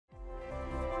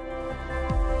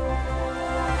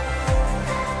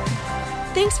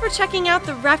Thanks for checking out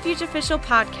the Refuge Official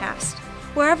podcast.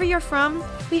 Wherever you're from,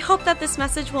 we hope that this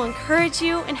message will encourage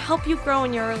you and help you grow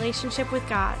in your relationship with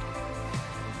God.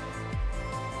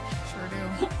 Sure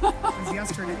do. It was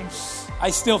yesterday. I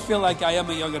still feel like I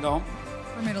am a young adult.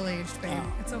 We're middle-aged, babe.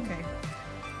 It's okay.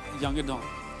 Young adult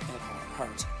at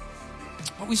heart.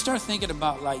 But we start thinking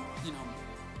about, like,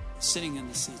 sitting in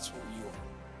the seats where you are.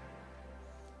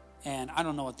 And I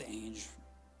don't know what the age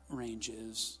range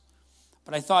is,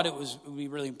 but I thought it would be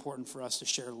really important for us to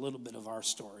share a little bit of our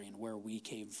story and where we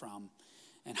came from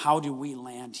and how do we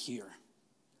land here.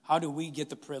 How do we get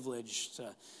the privilege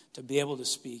to be able to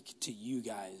speak to you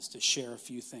guys, to share a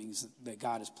few things that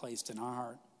God has placed in our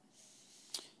heart.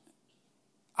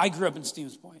 I grew up in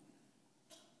Stevens Point.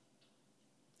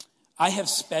 I have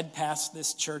sped past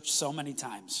this church so many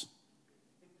times.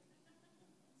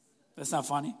 That's not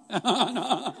funny?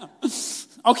 No.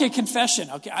 Okay, confession.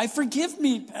 Okay, forgive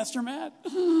me, Pastor Matt.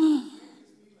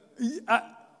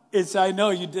 I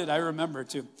know you did. I remember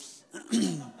too.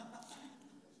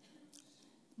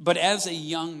 But as a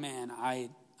young man, I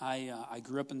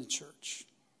grew up in the church.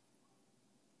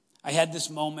 I had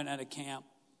this moment at a camp,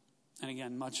 and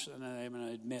again, and I'm going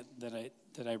to admit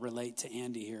that I relate to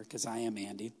Andy here because I am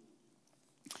Andy.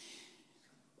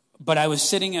 But I was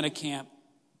sitting at a camp,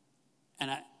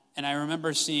 and I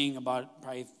remember seeing about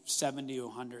probably 70 or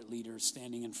 100 leaders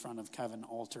standing in front of kind of an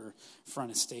altar,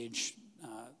 front of stage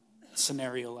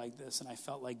scenario like this, and I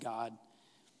felt like God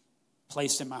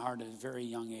placed in my heart at a very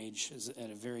young age, at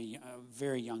a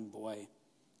very young boy,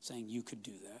 saying, you could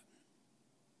do that.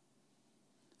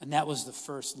 And that was the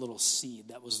first little seed.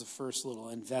 That was the first little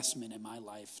investment in my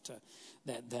life, to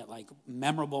that like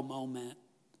memorable moment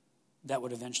that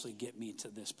would eventually get me to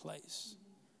this place.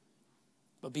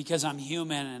 But because I'm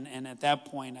human, and at that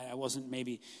point I wasn't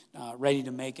maybe ready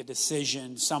to make a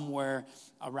decision, somewhere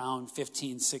around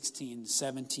 15, 16,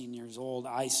 17 years old,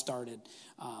 I started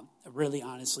really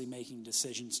honestly making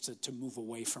decisions to move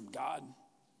away from God.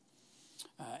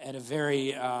 At a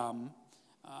very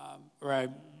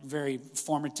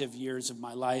formative years of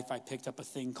my life, I picked up a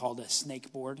thing called a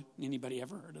snake board. Anybody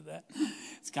ever heard of that?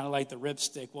 It's kind of like the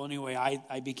ripstick. Well, anyway,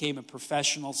 I became a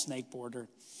professional snakeboarder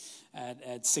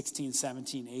at 16,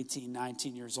 17, 18,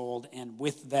 19 years old. And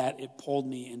with that, it pulled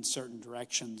me in certain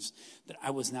directions that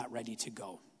I was not ready to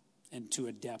go, and to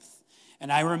a depth.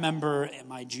 And I remember in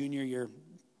my junior year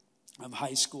of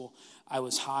high school, I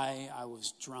was high, I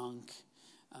was drunk,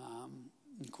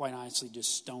 and quite honestly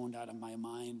just stoned out of my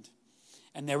mind.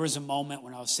 And there was a moment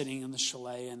when I was sitting in the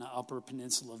chalet in the Upper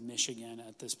Peninsula of Michigan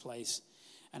at this place,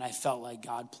 and I felt like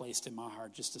God placed in my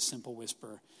heart just a simple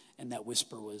whisper, and that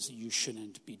whisper was, you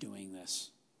shouldn't be doing this.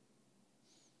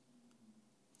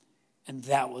 And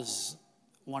that was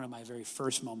one of my very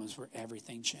first moments where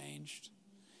everything changed.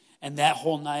 And that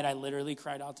whole night I literally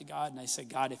cried out to God, and I said,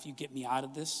 God, if you get me out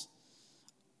of this,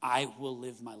 I will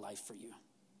live my life for you.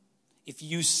 If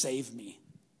you save me,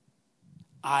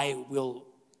 I will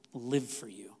live for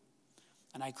you.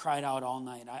 And I cried out all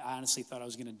night. I honestly thought I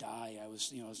was going to die. I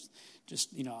was,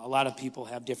 a lot of people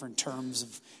have different terms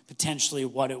of potentially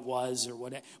what it was or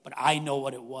what, but I know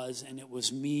what it was, and it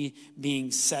was me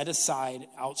being set aside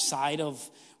outside of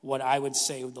what I would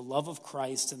say the love of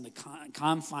Christ and the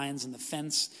confines and the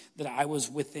fence that I was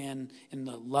within, in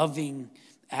the loving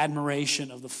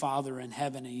admiration of the Father in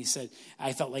heaven. And he said,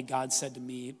 I felt like God said to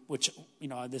me, which,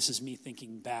 this is me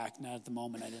thinking back, not at the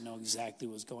moment, I didn't know exactly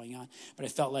what was going on, but I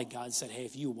felt like God said, hey,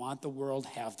 if you want the world,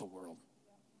 have the world.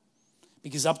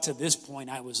 Because up to this point,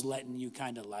 I was letting you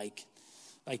kind of like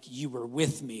you were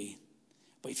with me,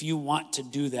 but if you want to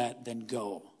do that, then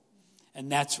go.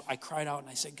 And I cried out and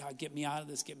I said, God, get me out of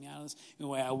this, get me out of this.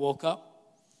 Anyway, I woke up.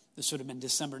 This would have been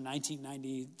December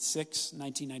 1996,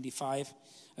 1995.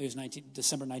 It was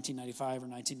December 1995 or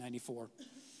 1994.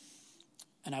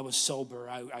 And I was sober.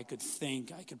 I could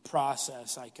think, I could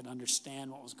process, I could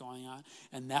understand what was going on.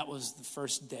 And that was the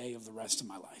first day of the rest of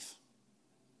my life.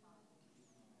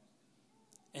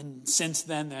 And since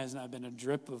then, there has not been a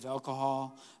drip of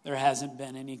alcohol. There hasn't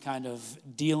been any kind of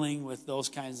dealing with those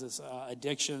kinds of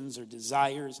addictions or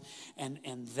desires.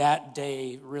 And that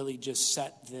day really just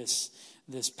set this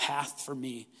path for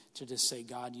me to just say,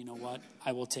 God, you know what?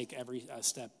 I will take every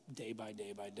step day by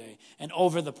day by day. And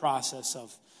over the process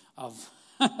of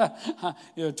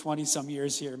 20 some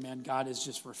years here, man, God is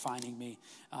just refining me.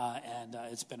 And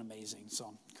it's been amazing.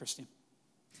 So, Christy.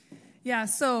 Yeah,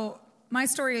 so my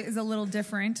story is a little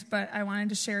different, but I wanted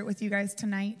to share it with you guys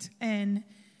tonight. And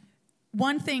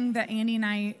one thing that Andy and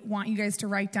I want you guys to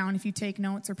write down if you take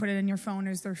notes or put it in your phone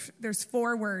is there's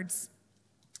 4 words.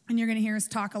 And you're going to hear us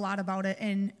talk a lot about it.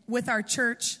 And with our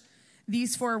church,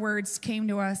 these 4 words came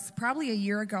to us probably a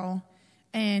year ago.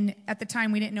 And at the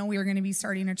time, we didn't know we were going to be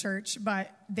starting a church, but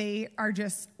they are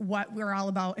just what we're all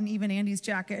about. And even Andy's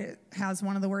jacket has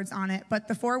one of the words on it. But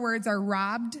the 4 words are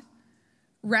robbed,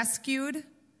 rescued,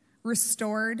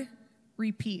 restored,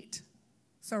 repeat.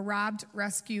 So robbed,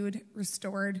 rescued,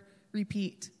 restored,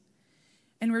 repeat.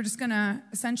 And we're just going to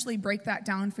essentially break that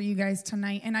down for you guys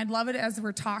tonight. And I'd love it as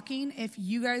we're talking, if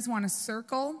you guys want to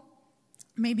circle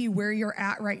maybe where you're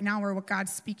at right now or what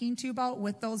God's speaking to you about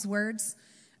with those words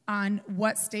on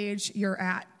what stage you're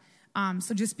at.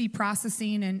 So just be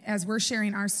processing. And as we're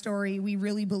sharing our story, we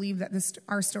really believe that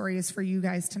our story is for you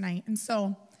guys tonight. And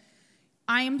so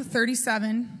I am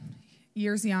 37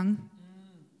 years young.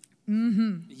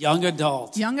 Mm-hmm. Young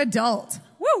adult. Young adult.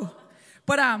 Woo!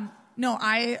 But no,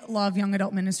 I love young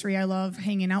adult ministry. I love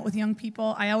hanging out with young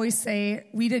people. I always say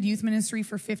we did youth ministry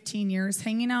for 15 years,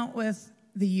 hanging out with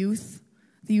the youth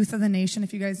of the nation,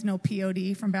 if you guys know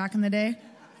POD from back in the day.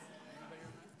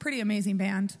 Pretty amazing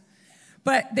band.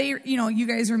 But they, you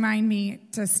guys remind me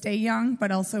to stay young,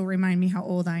 but also remind me how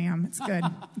old I am. It's good.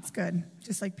 It's good.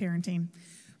 Just like parenting.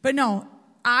 But no,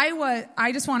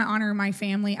 I just want to honor my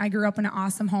family. I grew up in an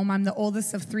awesome home. I'm the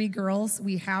oldest of 3 girls.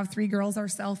 We have 3 girls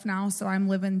ourselves now, so I'm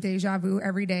living deja vu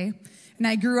every day. And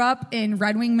I grew up in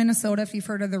Red Wing, Minnesota, if you've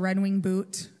heard of the Red Wing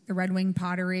Boot, the Red Wing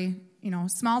Pottery.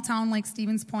 Small town like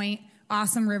Stevens Point,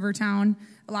 awesome river town,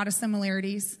 a lot of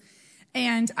similarities.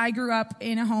 And I grew up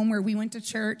in a home where we went to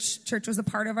church. Church was a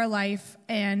part of our life,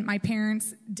 and my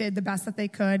parents did the best that they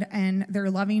could, and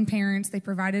they're loving parents. They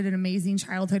provided an amazing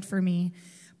childhood for me.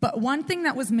 But one thing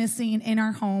that was missing in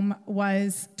our home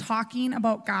was talking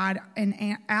about God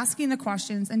and asking the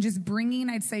questions and just bringing,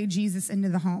 I'd say, Jesus into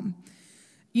the home.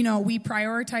 We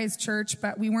prioritized church,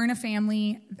 but we weren't a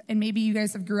family, and maybe you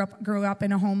guys have grew up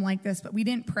in a home like this, but we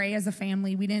didn't pray as a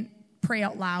family. We didn't pray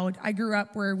out loud. I grew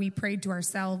up where we prayed to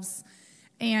ourselves.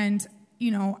 And, we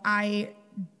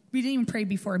didn't even pray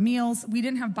before meals. We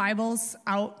didn't have Bibles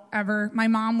out ever. My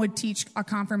mom would teach a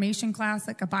confirmation class,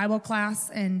 like a Bible class,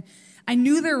 and I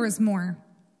knew there was more.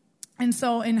 And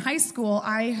so in high school,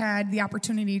 I had the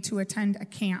opportunity to attend a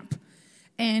camp,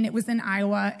 and it was in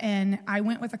Iowa, and I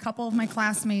went with a couple of my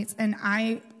classmates, and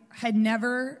I had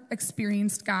never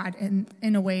experienced God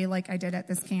in a way like I did at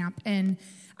this camp. And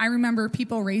I remember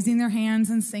people raising their hands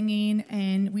and singing,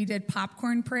 and we did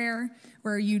popcorn prayer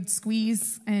where you'd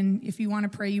squeeze, and if you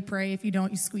want to pray, you pray. If you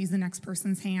don't, you squeeze the next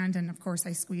person's hand, and of course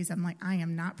I squeeze. I'm like, I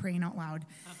am not praying out loud.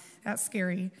 That's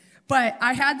scary. But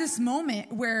I had this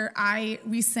moment where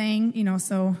we sang,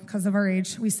 so because of our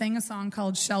age, we sang a song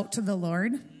called Shout to the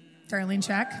Lord. Darlene,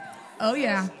 check. Oh,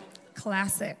 yeah.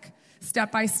 Classic.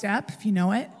 Step by Step, if you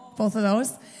know it. Both of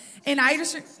those. And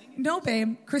no,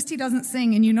 babe, Christy doesn't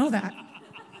sing, and you know that.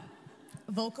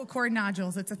 Vocal cord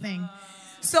nodules, it's a thing.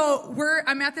 So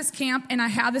I'm at this camp, and I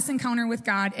have this encounter with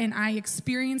God, and I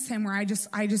experience him where I just,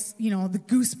 the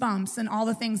goosebumps and all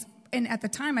the things. And at the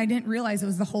time, I didn't realize it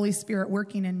was the Holy Spirit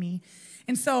working in me.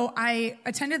 And so I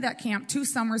attended that camp 2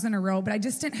 summers in a row, but I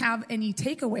just didn't have any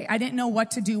takeaway. I didn't know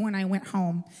what to do when I went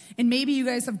home. And maybe you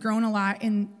guys have grown a lot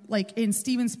in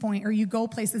Stevens Point, or you go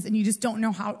places and you just don't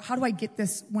know how do I get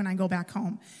this when I go back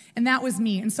home? And that was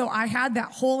me. And so I had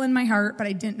that hole in my heart, but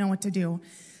I didn't know what to do.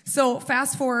 So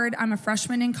fast forward, I'm a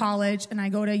freshman in college, and I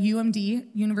go to UMD,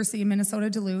 University of Minnesota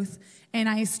Duluth, and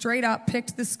I straight up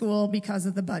picked the school because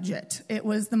of the budget. It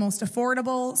was the most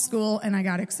affordable school, and I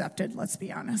got accepted. Let's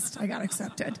be honest. I got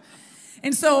accepted.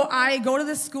 And so I go to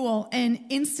this school, and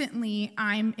instantly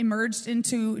I'm immersed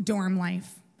into dorm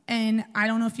life. And I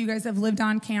don't know if you guys have lived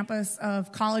on campus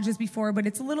of colleges before, but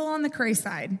it's a little on the cray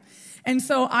side. And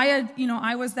so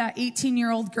I was that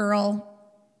 18-year-old girl,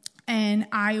 and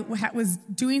I was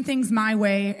doing things my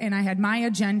way, and I had my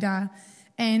agenda.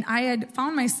 And I had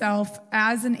found myself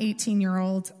as an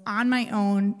 18-year-old on my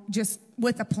own, just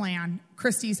with a plan,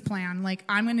 Christy's plan. Like,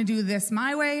 I'm going to do this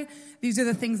my way. These are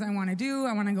the things I want to do.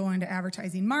 I want to go into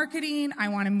advertising marketing. I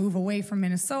want to move away from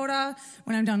Minnesota.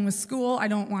 When I'm done with school, I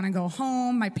don't want to go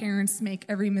home. My parents make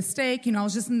every mistake. I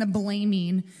was just in the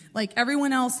blaming. Like,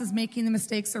 everyone else is making the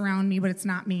mistakes around me, but it's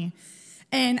not me.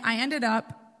 And I ended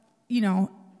up,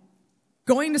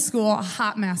 going to school, a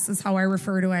hot mess is how I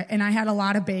refer to it. And I had a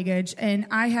lot of baggage. And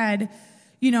I had,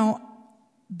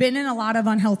 been in a lot of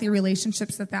unhealthy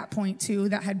relationships at that point too,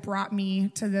 that had brought me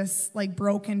to this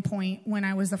broken point when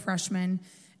I was a freshman,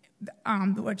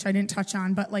 which I didn't touch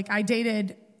on. But I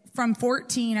dated, from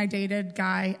 14, I dated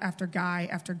guy after guy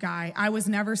after guy. I was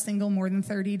never single more than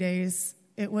 30 days.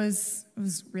 It was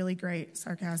really great.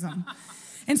 Sarcasm.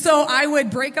 And so I would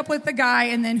break up with the guy,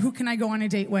 and then who can I go on a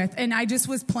date with? And I just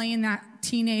was playing that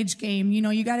teenage game.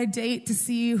 You got to date to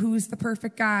see who's the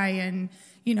perfect guy, and,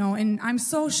 and I'm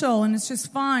social, and it's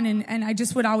just fun. And I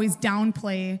just would always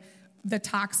downplay the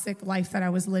toxic life that I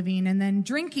was living. And then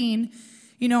drinking,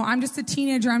 I'm just a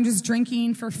teenager. I'm just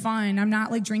drinking for fun. I'm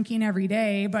not like drinking every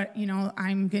day, but,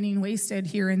 I'm getting wasted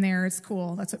here and there. It's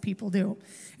cool. That's what people do.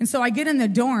 And so I get in the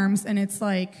dorms, and it's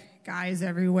like guys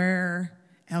everywhere,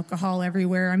 alcohol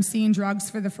everywhere. I'm seeing drugs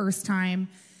for the first time.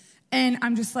 And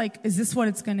I'm just like, is this what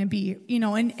it's going to be?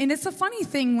 And it's a funny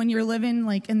thing when you're living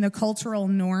like in the cultural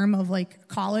norm of like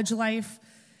college life.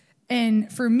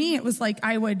 And for me, it was like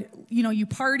I would, you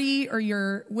party or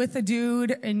you're with a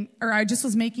dude or I just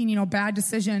was making, bad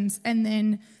decisions. And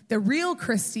then the real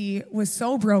Christy was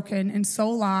so broken and so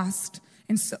lost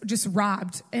and so just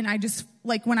robbed. And I just,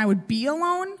 like when I would be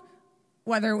alone,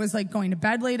 whether it was like going to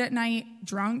bed late at night,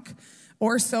 drunk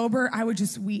or sober, I would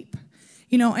just weep.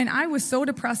 And I was so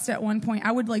depressed at one point,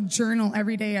 I would like journal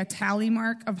every day a tally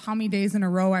mark of how many days in a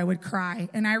row I would cry.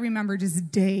 And I remember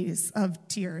just days of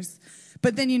tears.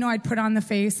 But then, I'd put on the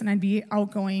face and I'd be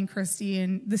outgoing, Christy,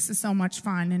 and this is so much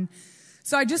fun. And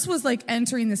so I just was like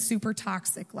entering this super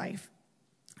toxic life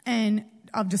and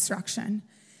of destruction.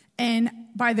 And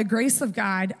by the grace of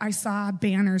God, I saw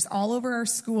banners all over our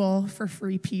school for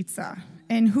free pizza.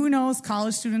 And who knows,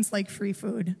 college students like free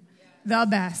food. The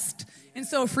best. And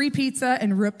so free pizza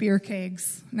and root beer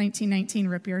kegs. 1919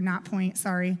 root beer, not point,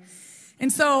 sorry.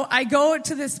 And so I go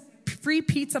to this free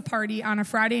pizza party on a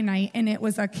Friday night, and it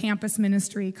was a campus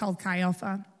ministry called Chi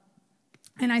Alpha.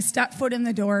 And I step foot in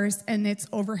the doors, and it's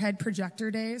overhead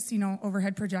projector days,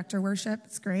 overhead projector worship.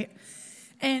 It's great.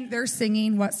 And they're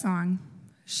singing what song?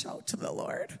 Shout to the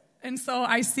Lord. And so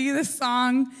I see this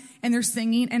song, and they're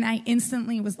singing, and I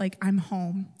instantly was like, I'm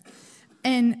home.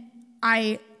 And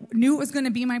I knew it was going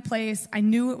to be my place. I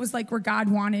knew it was like where God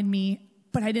wanted me,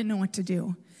 but I didn't know what to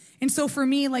do. And so for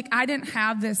me, like I didn't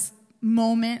have this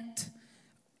moment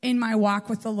in my walk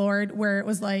with the Lord where it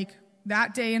was like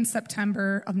that day in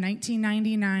September of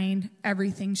 1999,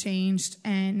 everything changed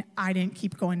and I didn't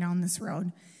keep going down this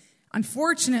road.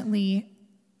 Unfortunately,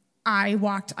 I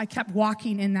kept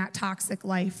walking in that toxic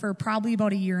life for probably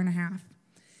about a year and a half.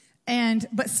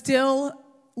 But still,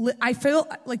 I feel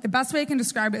like the best way I can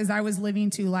describe it is I was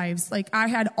living two lives. Like I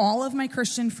had all of my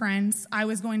Christian friends. I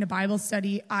was going to Bible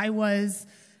study. I was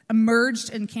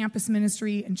immersed in campus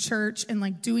ministry and church and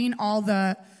like doing all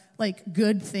the like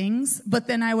good things. But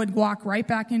then I would walk right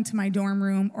back into my dorm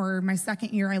room, or my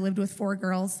second year I lived with 4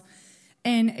 girls,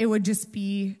 and it would just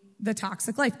be the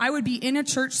toxic life. I would be in a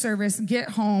church service, get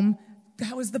home.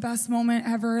 That was the best moment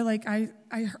ever. Like I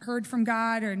heard from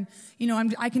God, and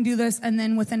I can do this. And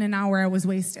then within an hour I was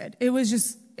wasted. It was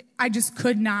just, I just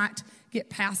could not get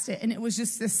past it. And it was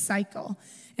just this cycle.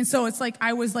 And so it's like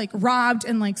I was like robbed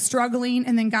and like struggling,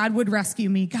 and then God would rescue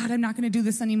me. God, I'm not going to do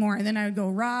this anymore. And then I would go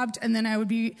robbed, and then I would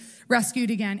be rescued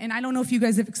again. And I don't know if you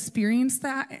guys have experienced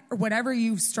that or whatever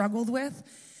you've struggled with.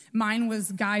 Mine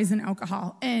was guys and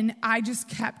alcohol. And I just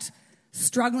kept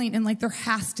struggling and like there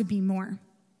has to be more.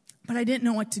 But I didn't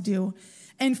know what to do.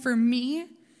 And for me,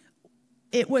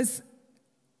 it was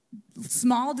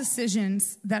small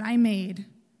decisions that I made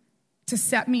to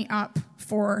set me up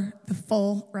for the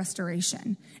full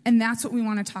restoration. And that's what we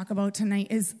want to talk about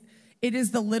tonight. It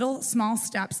is the little small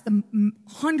steps, the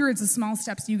hundreds of small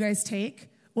steps you guys take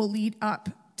will lead up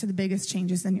to the biggest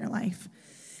changes in your life.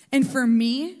 And for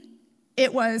me,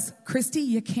 it was, Christy,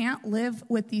 you can't live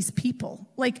with these people.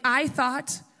 Like I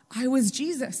thought I was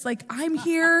Jesus. Like I'm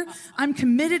here, I'm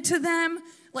committed to them.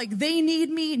 Like they need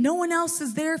me. No one else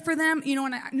is there for them.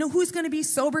 And I know who's going to be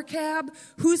sober cab,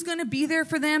 who's going to be there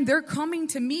for them. They're coming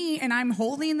to me and I'm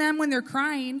holding them when they're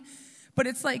crying. But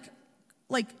it's like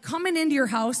coming into your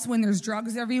house when there's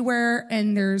drugs everywhere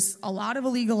and there's a lot of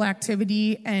illegal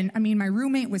activity. And I mean, my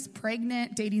roommate was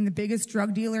pregnant, dating the biggest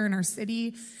drug dealer in our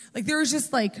city. Like there was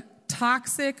just like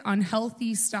toxic,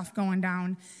 unhealthy stuff going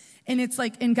down. And it's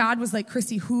like, and God was like,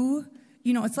 Christy,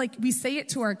 it's like we say it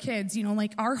to our kids,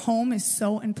 like our home is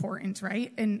so important,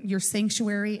 right? And your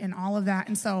sanctuary and all of that.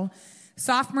 And so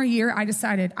sophomore year, I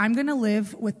decided I'm going to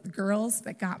live with the girls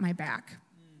that got my back.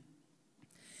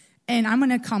 And I'm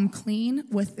going to come clean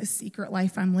with this secret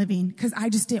life I'm living because I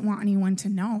just didn't want anyone to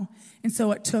know. And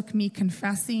so it took me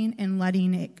confessing and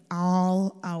letting it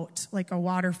all out like a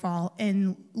waterfall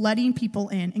and letting people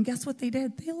in. And guess what they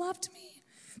did? They loved me.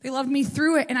 They loved me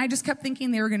through it, and I just kept thinking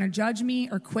they were going to judge me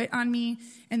or quit on me,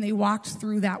 and they walked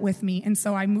through that with me. And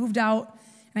so I moved out,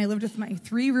 and I lived with my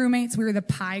 3 roommates. We were the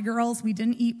pie girls. We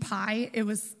didn't eat pie. It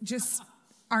was just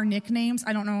our nicknames.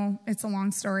 I don't know. It's a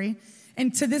long story.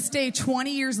 And to this day,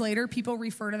 20 years later, people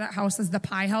refer to that house as the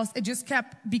pie house. It just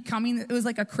kept becoming, it was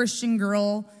like a Christian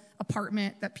girl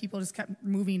apartment that people just kept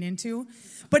moving into.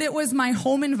 But it was my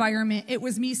home environment. It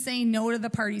was me saying no to the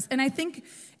parties. And I think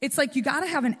it's like you got to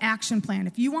have an action plan.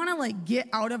 If you want to like get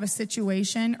out of a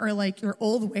situation or like your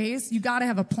old ways, you got to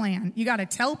have a plan. You got to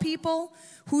tell people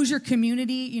who's your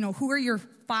community, who are your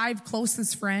 5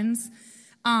 closest friends.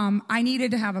 I needed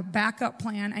to have a backup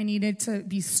plan. I needed to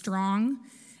be strong.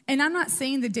 And I'm not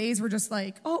saying the days were just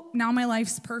like, oh, now my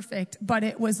life's perfect. But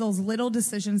it was those little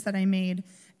decisions that I made.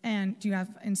 And do you have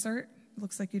insert?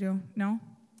 Looks like you do. No?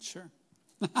 Sure.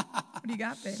 What do you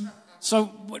got, babe? So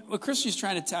what Christy's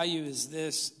trying to tell you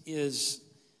is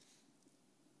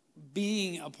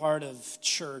being a part of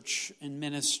church and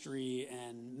ministry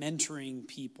and mentoring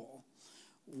people,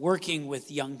 working with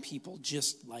young people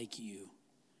just like you,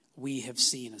 we have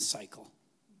seen a cycle.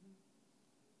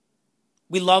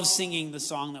 We love singing the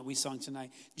song that we sung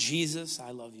tonight, Jesus,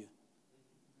 I Love You.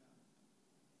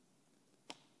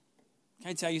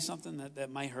 Can I tell you something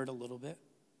that might hurt a little bit?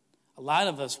 A lot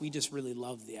of us, we just really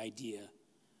love the idea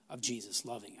of Jesus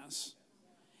loving us.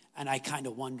 And I kind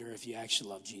of wonder if you actually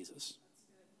love Jesus.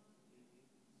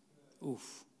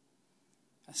 Oof.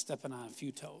 I'm stepping on a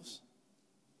few toes.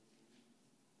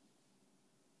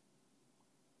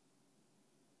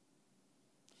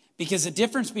 Because the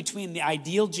difference between the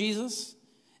ideal Jesus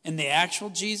and the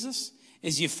actual Jesus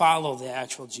is you follow the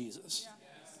actual Jesus.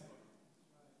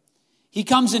 He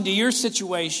comes into your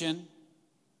situation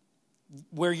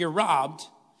where you're robbed,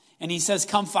 and he says,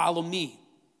 come follow me.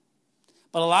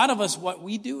 But a lot of us, what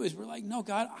we do is we're like, no,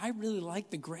 God, I really like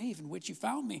the grave in which you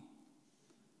found me.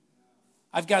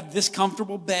 I've got this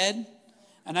comfortable bed,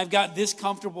 and I've got this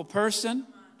comfortable person,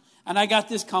 and I got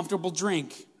this comfortable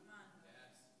drink.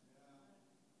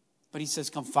 But he says,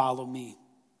 come follow me.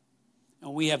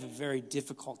 And we have a very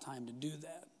difficult time to do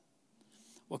that.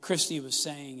 What Christy was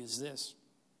saying is this.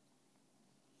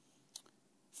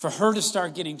 For her to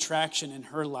start getting traction in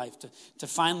her life, to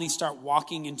finally start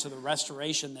walking into the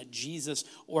restoration that Jesus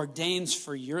ordains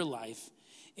for your life,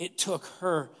 it took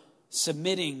her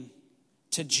submitting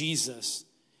to Jesus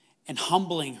and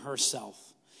humbling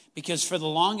herself. Because for the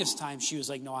longest time, she was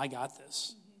like, no, I got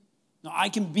this. No, I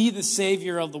can be the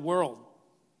Savior of the world.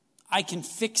 I can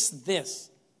fix this.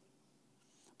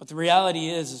 But the reality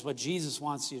is what Jesus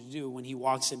wants you to do when he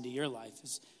walks into your life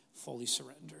is fully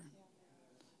surrender.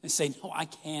 And say, no, I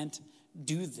can't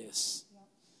do this.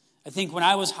 I think when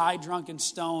I was high, drunk, and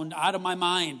stoned, out of my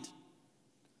mind,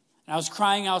 and I was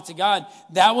crying out to God,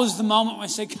 that was the moment when I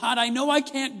said, God, I know I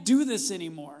can't do this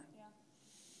anymore.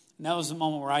 And that was the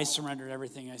moment where I surrendered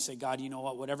everything. I said, God, you know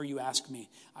what? Whatever you ask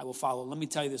me, I will follow. Let me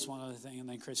tell you this one other thing, and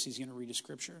then Christy's going to read a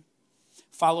scripture.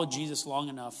 Follow Jesus long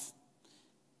enough,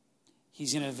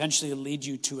 he's going to eventually lead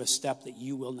you to a step that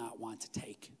you will not want to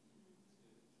take.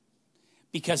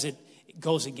 Because it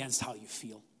goes against how you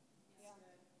feel.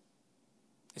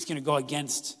 It's going to go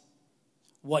against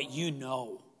what you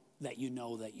know that you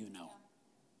know that you know.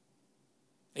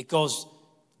 It goes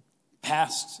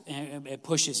past, and it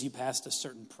pushes you past a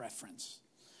certain preference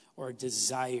or a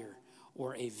desire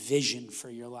or a vision for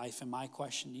your life. And my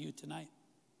question to you tonight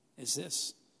is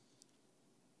this.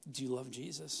 Do you love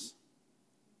Jesus?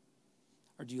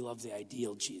 Or do you love the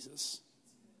ideal Jesus?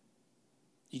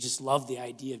 You just love the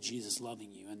idea of Jesus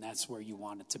loving you, and that's where you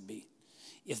want it to be.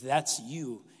 If that's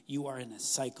you, you are in a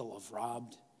cycle of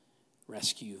robbed,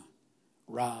 rescue,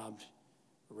 robbed,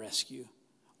 rescue.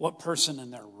 What person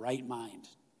in their right mind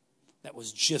that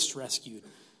was just rescued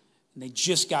and they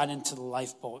just got into the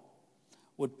lifeboat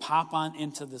would pop on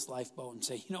into this lifeboat and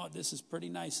say, you know what, this is pretty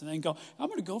nice, and then go, I'm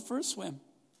going to go for a swim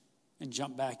and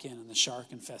jump back in the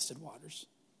shark-infested waters.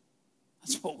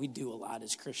 That's what we do a lot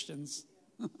as Christians.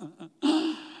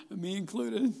 Me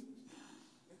included.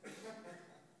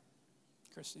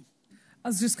 Christy. I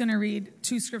was just going to read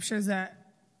 2 scriptures that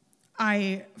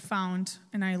I found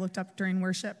and I looked up during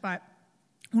worship. But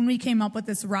when we came up with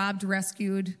this robbed,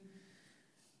 rescued,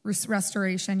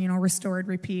 restoration, restored,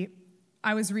 repeat,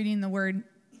 I was reading the word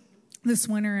this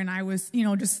winter and I was,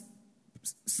 just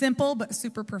simple but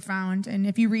super profound. And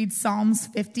if you read Psalms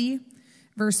 50,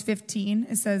 verse 15,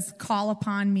 it says, call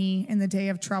upon me in the day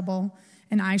of trouble,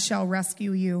 and I shall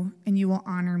rescue you, and you will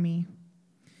honor me.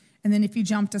 And then if you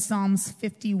jump to Psalms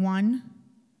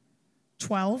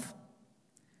 51:12,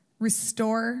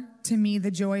 restore to me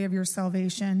the joy of your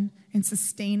salvation and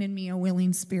sustain in me a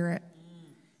willing spirit.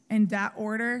 And that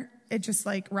order, it just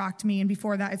rocked me. And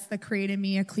before that, it's the create in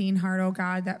me a clean heart, oh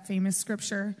God, that famous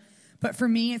scripture. But for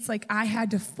me, it's I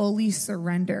had to fully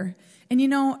surrender. And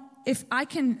if I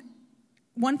can,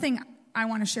 one thing I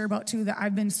want to share about too that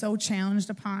I've been so challenged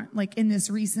upon, like in this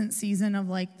recent season of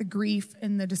like the grief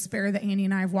and the despair that Andy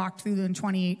and I have walked through in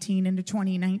 2018 into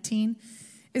 2019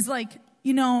 is like,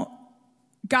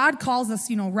 God calls us,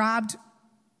 robbed,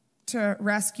 to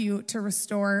rescue, to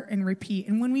restore, and repeat.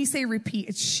 And when we say repeat,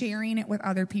 it's sharing it with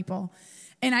other people.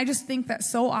 And I just think that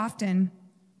so often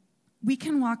we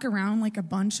can walk around like a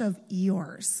bunch of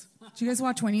Eeyores. Do you guys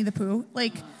watch Winnie the Pooh?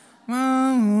 Like,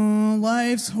 oh,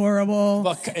 life's horrible.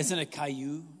 But isn't it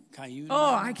Caillou? Caillou?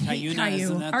 Oh, I hate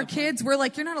Caillou. Our kids, we're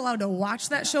like, you're not allowed to watch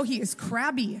that show. He is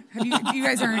crabby. You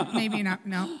guys aren't, maybe not,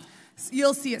 no.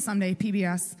 You'll see it someday,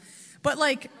 PBS. But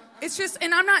like, it's just,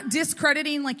 and I'm not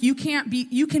discrediting, like you can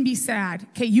be sad.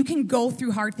 Okay, you can go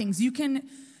through hard things.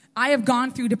 I have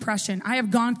gone through depression. I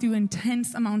have gone through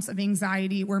intense amounts of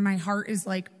anxiety where my heart is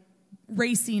like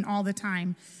racing all the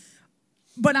time.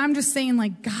 But I'm just saying,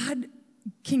 like, God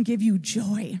can give you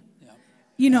joy.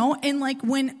 And like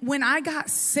when I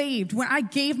got saved, when I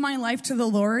gave my life to the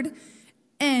Lord,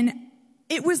 and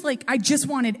it was like I just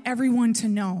wanted everyone to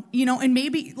know, and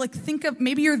maybe like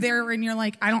maybe you're there and you're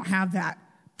like, I don't have that.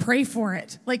 Pray for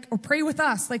it. Like, or pray with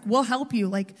us. Like, we'll help you.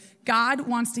 Like, God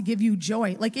wants to give you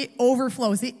joy. Like, it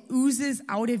overflows. It oozes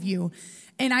out of you.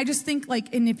 And I just think,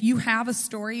 like, and if you have a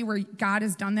story where God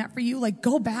has done that for you, like,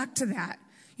 go back to that.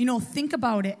 Think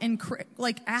about it and,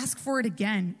 like, ask for it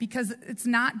again, because it's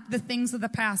not the things of the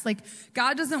past. Like,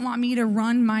 God doesn't want me to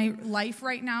run my life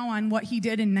right now on what he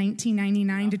did in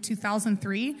 1999 to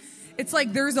 2003. It's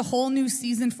like there's a whole new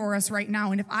season for us right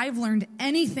now. And if I've learned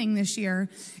anything this year,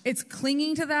 it's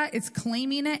clinging to that, it's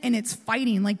claiming it, and it's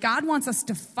fighting. Like, God wants us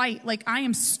to fight. Like, I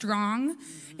am strong,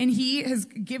 and he has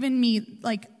given me,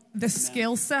 like, the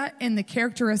skill set and the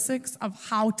characteristics of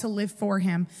how to live for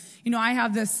him. I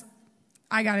have this,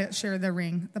 I got to share the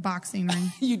ring, the boxing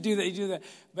ring. You do that.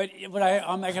 But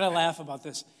I'm not going to laugh about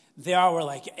this. They all were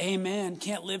like, amen,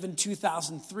 can't live in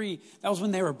 2003. That was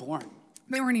when they were born.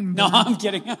 They weren't even born. No, I'm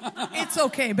kidding. It's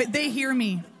okay, but they hear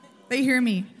me. But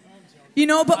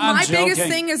my biggest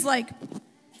thing is, like,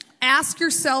 ask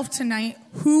yourself tonight,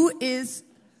 who is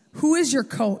your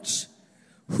coach?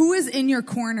 Who is in your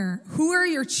corner? Who are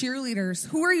your cheerleaders?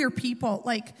 Who are your people?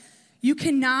 Like, you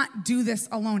cannot do this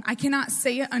alone. I cannot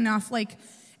say it enough. Like,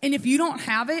 and if you don't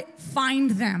have it,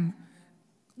 find them.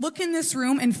 Look in this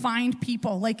room and find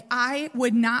people. Like, I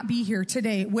would not be here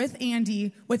today with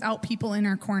Andy without people in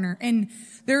our corner. And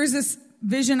there was this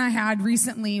vision I had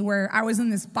recently where I was in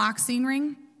this boxing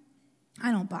ring.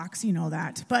 I don't box, you know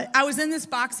that. But I was in this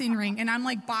boxing ring, and I'm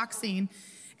like boxing.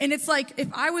 And it's like if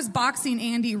I was boxing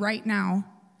Andy right now,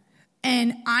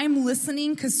 and I'm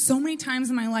listening, because so many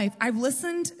times in my life, I've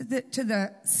listened to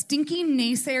the stinking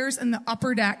naysayers in the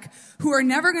upper deck who are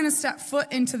never going to step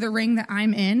foot into the ring that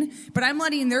I'm in, but I'm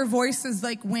letting their voices,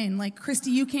 like, win. Like,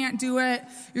 Christy, you can't do it.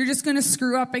 You're just going to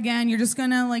screw up again. You're just going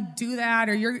to, like, do that.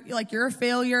 Or you're a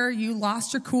failure. You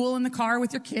lost your cool in the car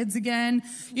with your kids again.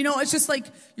 It's just like,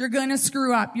 you're going to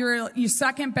screw up. You're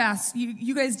second best.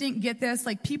 You guys didn't get this.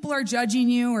 Like, people are judging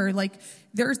you, or like,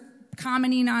 there's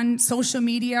commenting on social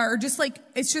media, or just like,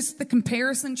 it's just the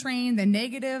comparison train, the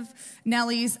negative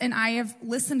Nellies, and I have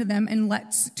listened to them and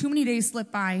let too many days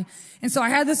slip by. And so I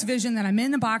had this vision that I'm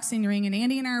in the boxing ring, and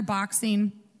Andy and I are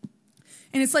boxing,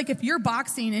 and it's like, if you're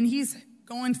boxing and he's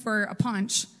going for a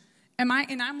punch, and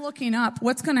I'm looking up,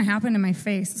 what's going to happen to my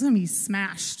face? It's going to be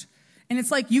smashed. And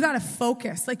it's like, you got to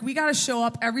focus. Like, we got to show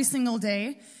up every single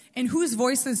day, and whose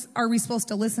voices are we supposed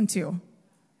to listen to?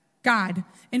 God.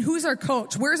 And who's our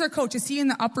coach? Where's our coach? Is he in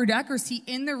the upper deck, or is he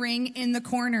in the ring, in the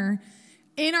corner,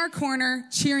 in our corner,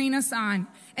 cheering us on?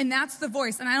 And that's the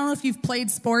voice. And I don't know if you've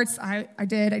played sports. I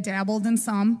did. I dabbled in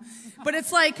some. But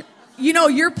it's like,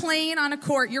 you're playing on a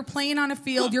court, you're playing on a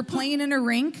field, you're playing in a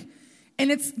rink.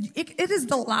 And it is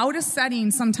the loudest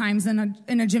setting sometimes in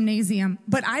a gymnasium.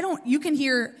 But you can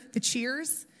hear the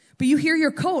cheers, but you hear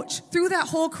your coach through that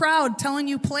whole crowd telling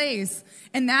you plays.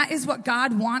 And that is what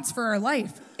God wants for our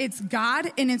life. It's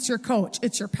God, and it's your coach.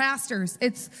 It's your pastors.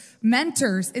 It's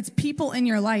mentors. It's people in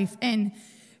your life. And,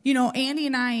 Andy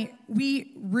and I,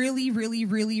 we really, really,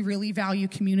 really, really value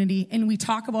community. And we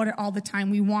talk about it all the time.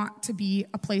 We want to be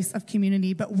a place of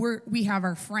community. But we have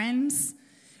our friends.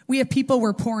 We have people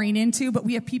we're pouring into, but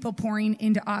we have people pouring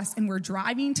into us. And we're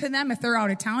driving to them. If they're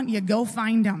out of town, you go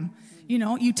find them.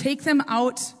 You take them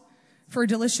out for a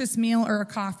delicious meal or a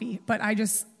coffee. But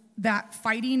that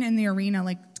fighting in the arena,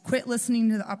 like, quit listening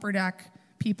to the upper deck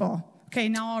people. Okay,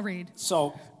 now I'll read.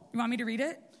 So, you want me to read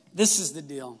it? This is the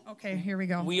deal. Okay, here we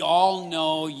go. We all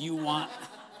know you want...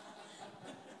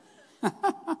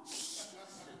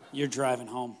 You're driving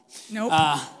home. Nope.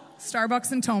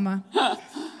 Starbucks in Toma.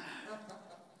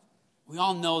 We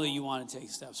all know that you want to take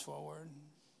steps forward.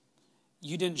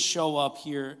 You didn't show up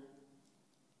here,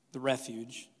 the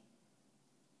refuge.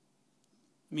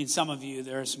 I mean, some of you,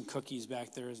 there are some cookies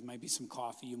back there. There might be some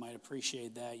coffee. You might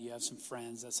appreciate that. You have some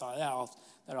friends. That's all.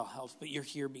 That all helps. But you're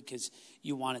here because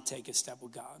you want to take a step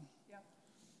with God. Yep.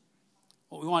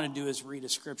 What we want to do is read a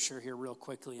scripture here real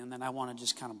quickly, and then I want to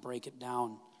just kind of break it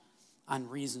down on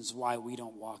reasons why we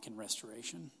don't walk in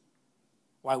restoration,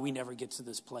 why we never get to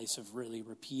this place of really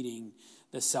repeating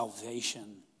the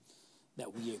salvation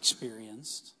that we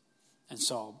experienced. And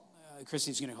so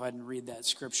Christy's going to go ahead and read that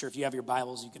scripture. If you have your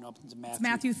Bibles, you can open to Matthew. It's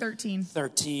Matthew 13.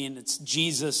 13. It's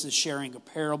Jesus is sharing a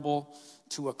parable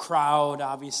to a crowd.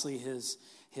 Obviously, his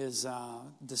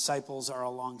disciples are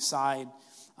alongside.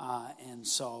 And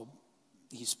so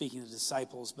he's speaking to the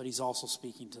disciples, but he's also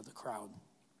speaking to the crowd.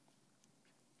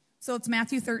 So it's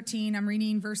Matthew 13. I'm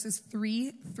reading verses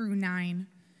 3 through 9.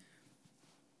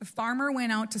 The farmer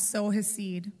went out to sow his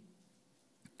seed.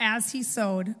 As he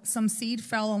sowed, some seed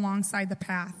fell alongside the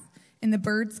path, and the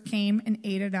birds came and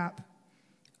ate it up.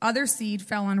 Other seed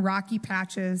fell on rocky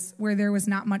patches where there was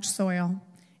not much soil.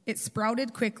 It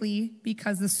sprouted quickly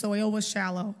because the soil was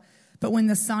shallow. But when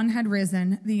the sun had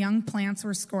risen, the young plants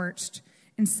were scorched,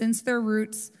 and since their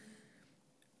roots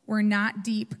were not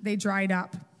deep, they dried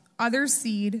up. Other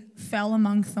seed fell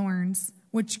among thorns,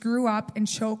 which grew up and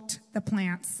choked the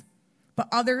plants. But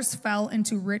others fell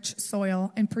into rich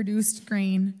soil and produced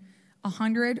grain,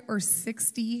 100 or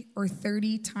 60 or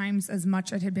 30 times as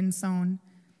much as had been sown.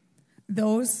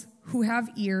 Those who have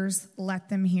ears, let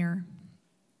them hear.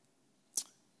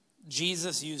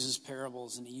 Jesus uses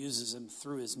parables, and he uses them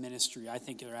through his ministry. I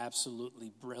think they're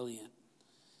absolutely brilliant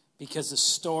because the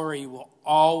story will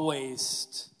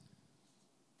always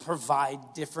provide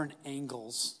different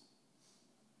angles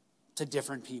to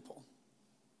different people.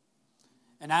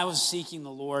 And I was seeking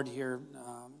the Lord here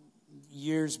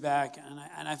years back,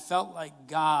 and I felt like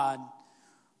God,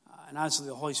 and honestly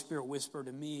the Holy Spirit whispered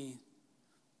to me,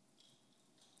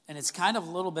 and it's kind of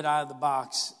a little bit out of the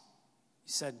box.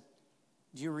 He said,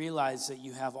 do you realize that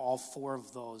you have all four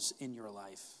of those in your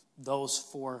life? Those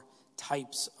four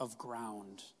types of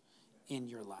ground in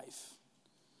your life.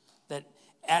 That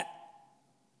at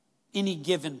any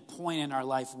given point in our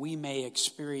life, we may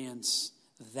experience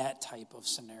that type of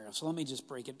scenario. So let me just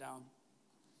break it down.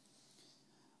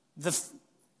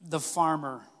 The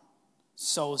farmer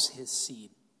sows his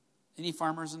seed. Any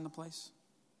farmers in the place?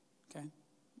 Okay.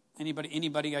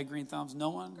 Anybody got green thumbs? No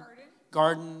one?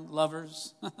 Garden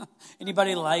lovers?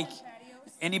 Anybody like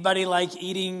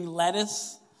eating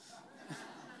lettuce?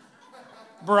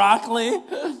 Broccoli?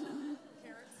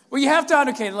 Well, you have to,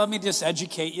 okay, let me just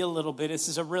educate you a little bit. This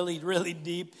is a really, really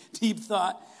deep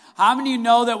thought. How many of you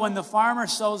know that when the farmer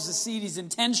sows the seed, he's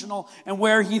intentional in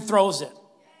where he throws it?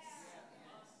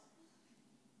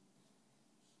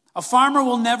 A farmer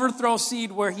will never throw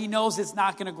seed where he knows it's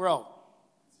not going to grow.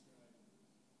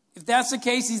 If that's the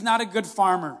case, he's not a good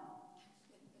farmer.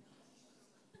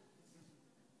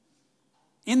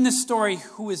 In this story,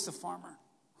 who is the farmer?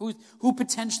 Who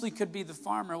potentially could be the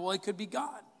farmer? Well, it could be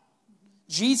God.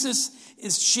 Jesus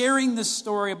is sharing this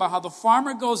story about how the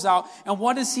farmer goes out, and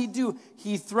what does he do?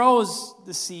 He throws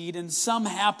the seed, and some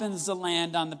happens to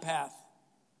land on the path.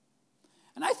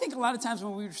 And I think a lot of times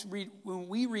when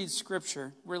we read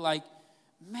Scripture, we're like,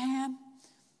 man,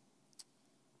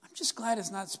 I'm just glad it's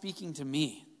not speaking to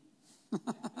me.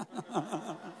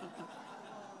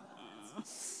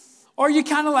 Or you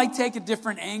kind of like take a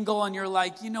different angle and you're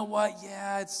like, you know what?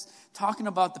 Yeah, it's talking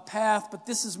about the path, but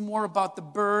this is more about the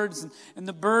birds, and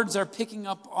the birds are picking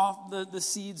up off the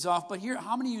seeds off. But here,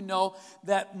 how many of you know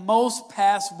that most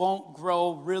paths won't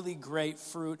grow really great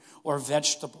fruit or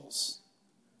vegetables?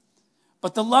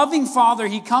 But the loving Father,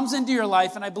 he comes into your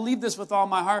life, and I believe this with all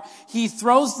my heart, he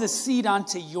throws the seed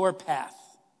onto your path.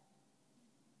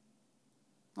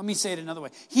 Let me say it another way.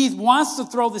 He wants to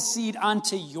throw the seed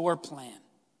onto your plan.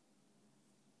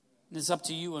 And it's up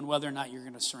to you and whether or not you're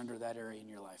going to surrender that area in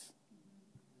your life.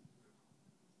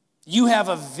 You have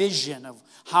a vision of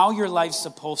how your life's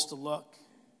supposed to look.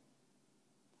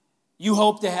 You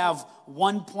hope to have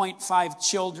 1.5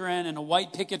 children and a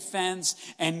white picket fence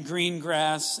and green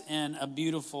grass and a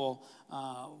beautiful,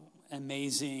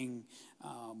 amazing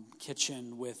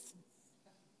kitchen with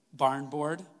barn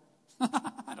board.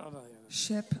 I don't know.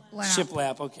 Shiplap.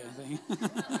 Shiplap, okay.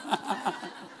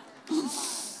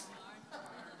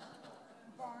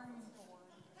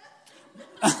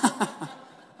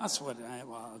 That's what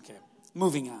okay.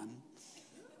 Moving on.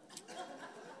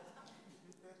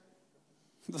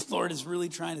 The Lord is really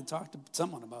trying to talk to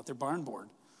someone about their barn board.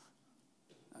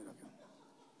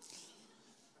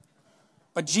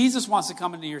 But Jesus wants to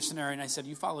come into your scenario. And I said,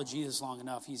 you follow Jesus long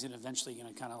enough, he's eventually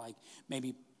going to kind of like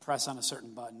maybe press on a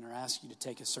certain button or ask you to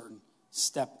take a certain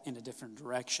step in a different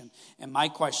direction. And my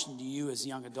question to you as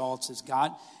young adults is,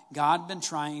 God been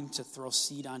trying to throw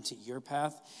seed onto your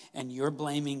path, and you're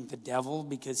blaming the devil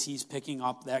because he's picking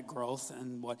up that growth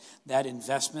and that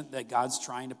investment that God's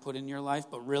trying to put in your life.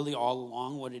 But really all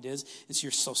along what it is you're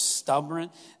so stubborn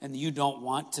and you don't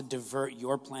want to divert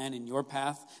your plan and your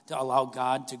path to allow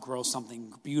God to grow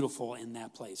something beautiful in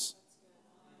that place.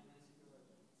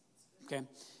 Okay?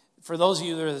 For those of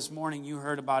you that are this morning, you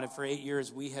heard about it for 8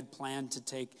 years. We had planned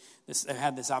to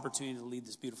had this opportunity to lead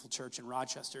this beautiful church in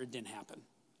Rochester. It didn't happen.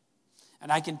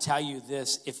 And I can tell you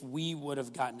this, if we would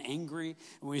have gotten angry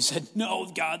and we said,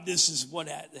 no, God, this is what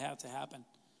had to happen,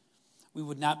 we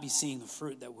would not be seeing the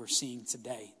fruit that we're seeing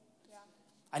today. Yeah.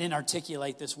 I didn't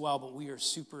articulate this well, but we are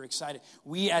super excited.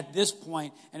 We at this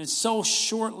point, and it's so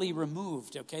shortly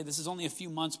removed, okay? This is only a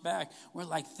few months back. We're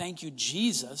like, thank you,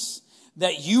 Jesus,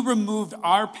 that you removed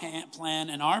our plan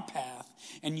and our path,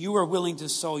 and you are willing to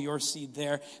sow your seed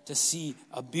there to see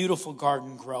a beautiful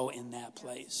garden grow in that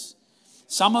place.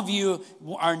 Some of you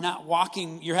are not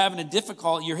walking, you're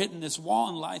hitting this wall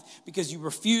in life because you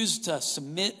refuse to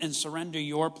submit and surrender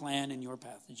your plan and your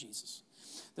path to Jesus.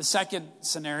 The second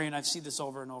scenario, and I've seen this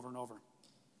over and over and over,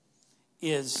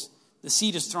 is the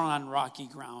seed is thrown on rocky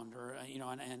ground,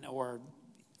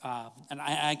 and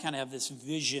I kind of have this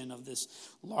vision of this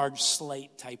large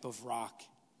slate type of rock.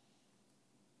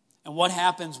 And what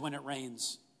happens when it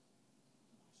rains?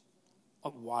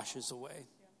 It washes away.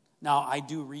 Now, I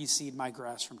do reseed my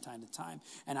grass from time to time,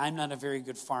 and I'm not a very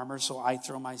good farmer, so I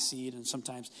throw my seed, and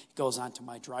sometimes it goes onto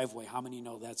my driveway. How many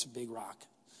know that's a big rock?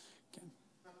 Okay.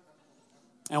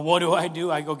 And what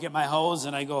do? I go get my hose,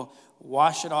 and I go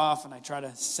wash it off, and I try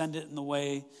to send it in the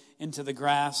way into the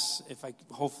grass.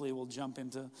 Hopefully will jump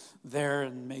into there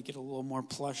and make it a little more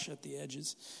plush at the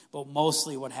edges. But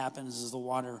mostly what happens is the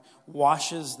water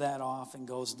washes that off and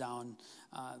goes down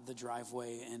the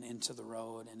driveway and into the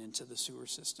road and into the sewer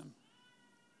system.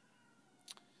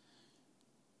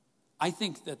 I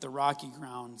think that the rocky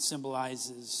ground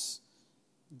symbolizes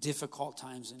difficult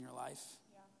times in your life.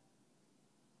 Yeah.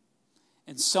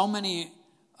 And so many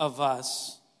of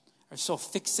us are so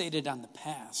fixated on the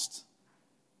past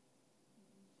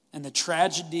and the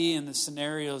tragedy and the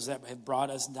scenarios that have brought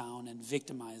us down and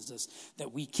victimized us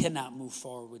that we cannot move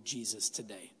forward with Jesus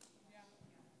today.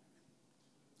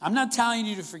 I'm not telling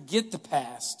you to forget the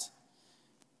past,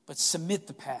 but submit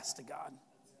the past to God.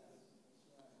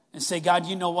 And say, God,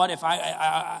 you know what? If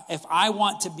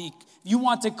you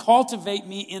want to cultivate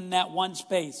me in that one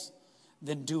space,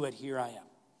 then do it. Here I am.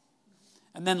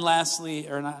 And then lastly,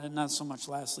 or not so much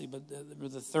lastly, but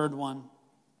the third one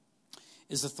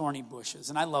is the thorny bushes.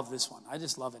 And I love this one. I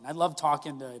just love it. I love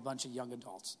talking to a bunch of young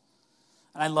adults.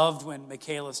 And I loved when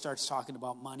Michaela starts talking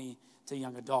about money to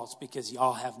young adults because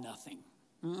y'all have nothing.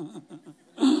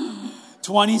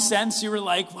 20 cents, you were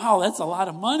like, wow, that's a lot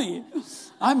of money.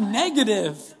 I'm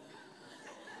negative.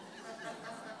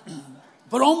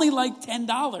 But only like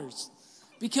 $10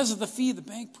 because of the fee the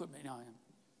bank put me on.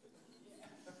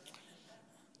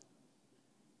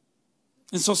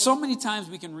 And so many times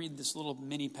we can read this little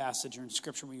mini passage in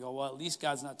Scripture and we go, well, at least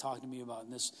God's not talking to me about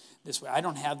it this way. I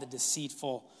don't have the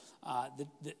deceitful,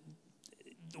 the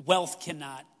wealth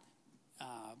cannot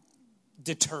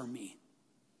deter me.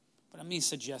 But let me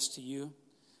suggest to you,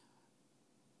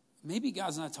 maybe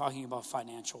God's not talking about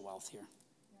financial wealth here.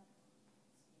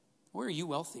 Where are you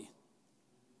wealthy?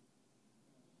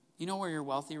 You know where you're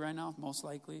wealthy right now, most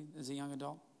likely, as a young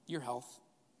adult? Your health.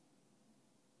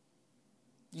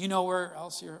 You know where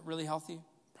else you're really healthy?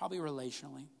 Probably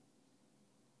relationally.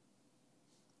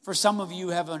 For some of you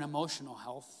have an emotional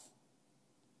health.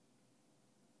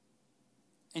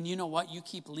 And you know what? You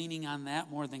keep leaning on that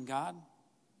more than God.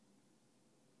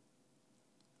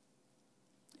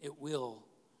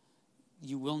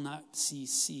 You will not see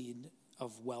seed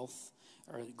of wealth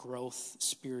or growth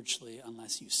spiritually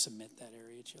unless you submit that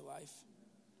area to your life.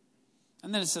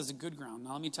 And then it says a good ground.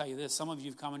 Now let me tell you this. Some of you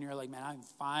have come in here like, man, I'm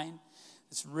fine.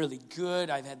 It's really good.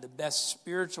 I've had the best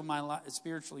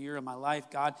spiritual year of my life.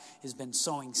 God has been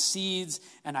sowing seeds,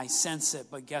 and I sense it.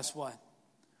 But guess what?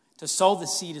 To sow the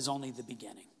seed is only the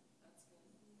beginning.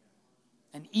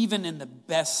 And even in the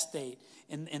best state,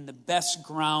 in the best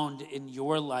ground in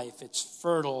your life, it's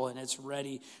fertile and it's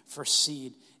ready for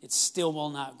seed. It still will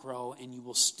not grow, and you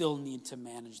will still need to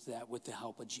manage that with the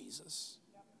help of Jesus.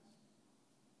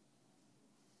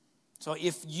 So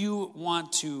if you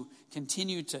want to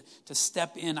continue to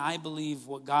step in, I believe,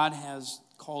 what God has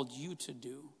called you to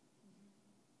do,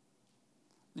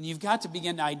 then you've got to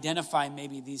begin to identify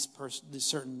maybe these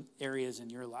certain areas in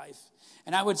your life.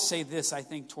 And I would say this, I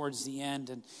think towards the end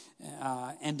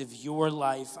of your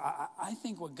life, I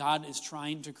think what God is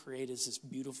trying to create is this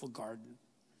beautiful garden.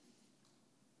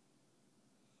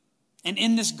 And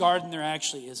in this garden, there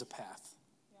actually is a path.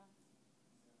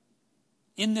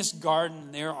 In this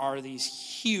garden, there are these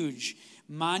huge,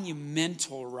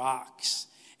 monumental rocks.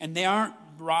 And they aren't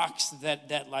rocks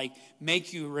that like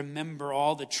make you remember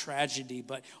all the tragedy,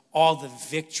 but all the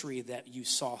victory that you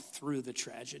saw through the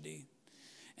tragedy.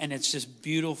 And it's just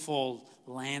beautiful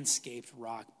landscaped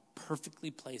rock,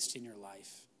 perfectly placed in your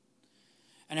life.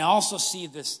 And I also see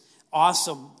this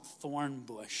awesome thorn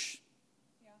bush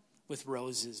with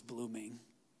roses blooming.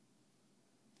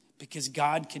 Because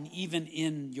God can, even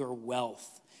in your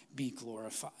wealth, be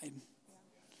glorified.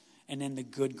 And in the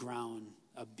good ground,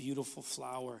 a beautiful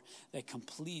flower that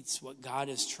completes what God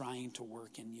is trying to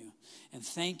work in you. And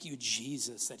thank you,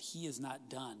 Jesus, that he is not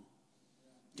done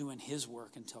doing his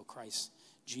work until Christ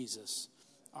Jesus,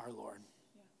 our Lord.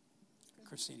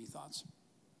 Christy, any thoughts?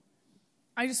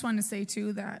 I just wanted to say,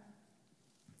 too, that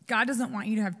God doesn't want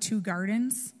you to have two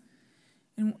gardens.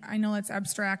 And I know that's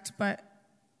abstract, but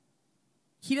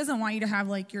he doesn't want you to have,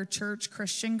 like, your church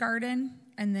Christian garden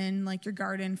and then, like, your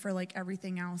garden for, like,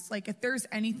 everything else. Like, if there's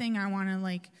anything I want to,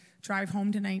 like, drive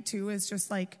home tonight, too, is just,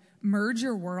 like, merge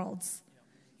your worlds.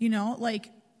 You know,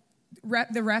 like,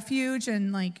 the refuge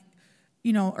and, like,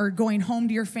 you know, or going home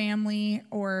to your family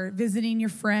or visiting your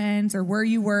friends or where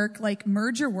you work, like,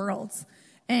 merge your worlds.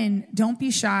 And don't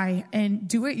be shy and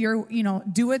do it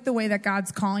do it the way that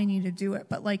God's calling you to do it.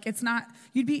 But like, it's not,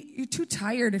 you're too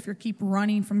tired if you keep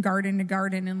running from garden to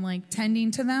garden and like tending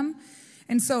to them.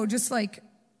 And so just like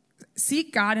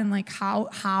seek God and like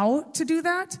how to do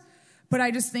that. But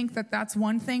I just think that that's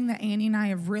one thing that Annie and I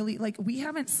have really, like, we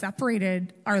haven't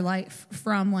separated our life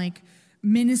from like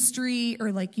ministry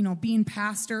or like, you know, being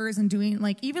pastors and doing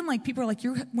like, even like people are like,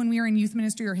 when we were in youth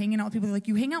ministry or hanging out with people, like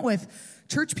you hang out with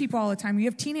church people all the time. You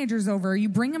have teenagers over, you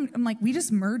bring them. I'm like, we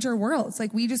just merge our worlds.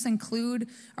 Like we just include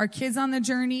our kids on the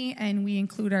journey and we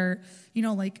include our, you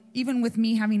know, like even with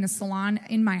me having a salon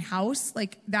in my house,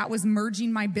 like that was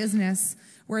merging my business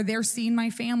where they're seeing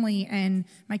my family and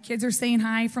my kids are saying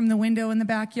hi from the window in the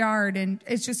backyard. And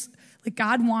it's just, like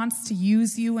God wants to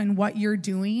use you in what you're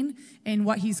doing and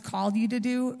what he's called you to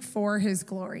do for his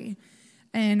glory.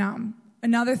 And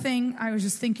another thing I was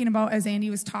just thinking about as Andy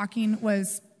was talking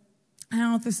was, I don't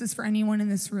know if this is for anyone in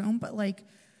this room, but like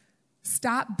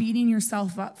stop beating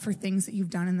yourself up for things that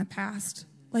you've done in the past.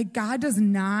 Like God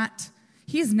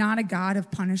he is not a God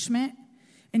of punishment.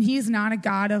 And he is not a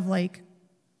God of like,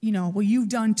 you know, well, you've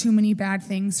done too many bad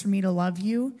things for me to love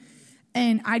you.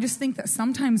 And I just think that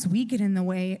sometimes we get in the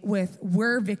way with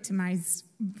we're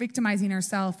victimizing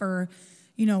ourselves or,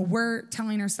 you know, we're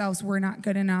telling ourselves we're not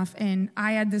good enough. And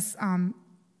I had this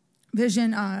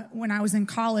vision when I was in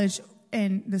college,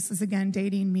 and this is, again,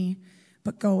 dating me,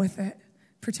 but go with it.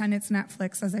 Pretend it's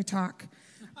Netflix as I talk.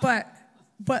 But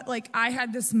like I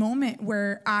had this moment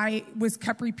where I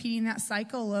kept repeating that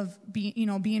cycle of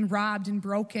being robbed and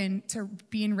broken to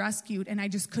being rescued, and I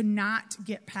just could not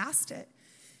get past it.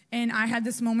 And I had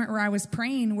this moment where I was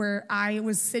praying where I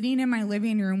was sitting in my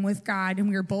living room with God and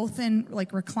we were both in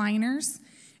like recliners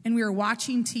and we were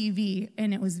watching TV,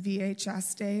 and it was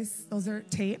VHS days. Those are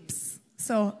tapes.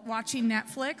 So watching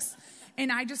Netflix,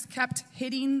 and I just kept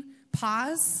hitting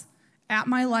pause at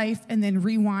my life and then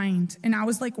rewind. And I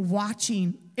was like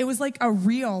watching. It was like a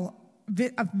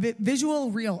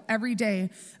visual reel every day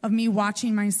of me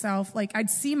watching myself. Like I'd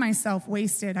see myself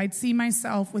wasted. I'd see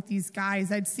myself with these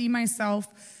guys. I'd see myself,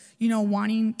 you know,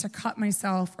 wanting to cut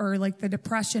myself or like the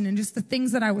depression and just the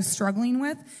things that I was struggling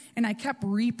with. And I kept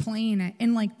replaying it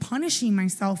and like punishing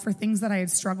myself for things that I had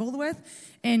struggled with.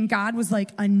 And God was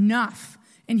like, enough.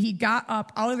 And he got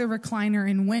up out of the recliner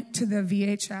and went to the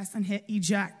VHS and hit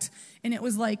eject. And it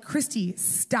was like, Christy,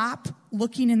 stop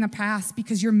looking in the past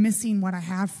because you're missing what I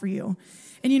have for you.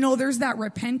 And, you know, there's that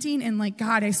repenting and like,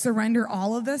 God, I surrender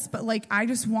all of this. But like, I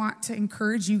just want to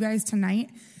encourage you guys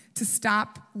tonight to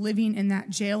stop living in that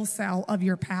jail cell of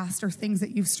your past or things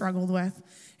that you've struggled with.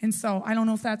 And so I don't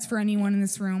know if that's for anyone in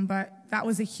this room, but that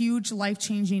was a huge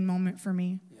life-changing moment for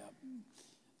me. Yeah.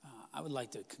 I would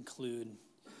like to conclude.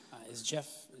 Is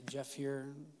Jeff here?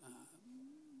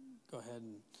 Go ahead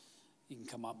and you can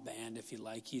come up, band, if you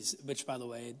like. Which, by the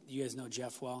way, you guys know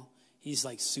Jeff well. He's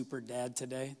like super dad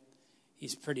today.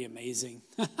 He's pretty amazing.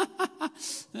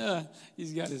 Yeah,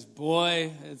 he's got his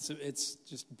boy. It's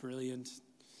just brilliant.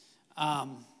 I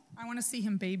want to see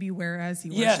him baby wear as he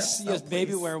worships. Yes,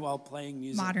 baby wear while playing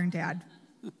music. Modern dad.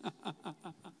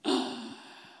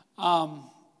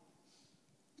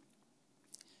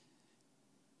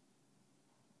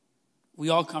 We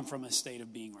all come from a state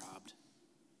of being robbed.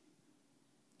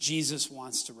 Jesus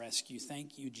wants to rescue.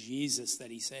 Thank you, Jesus,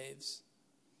 that he saves.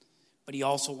 But he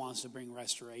also wants to bring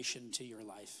restoration to your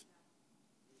life.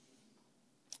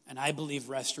 And I believe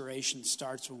restoration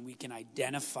starts when we can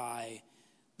identify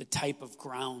the type of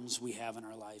grounds we have in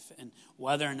our life and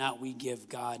whether or not we give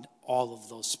God all of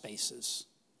those spaces.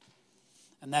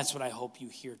 And that's what I hope you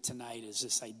hear tonight, is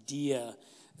this idea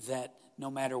that no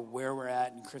matter where we're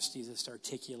at, and Christy just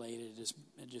articulated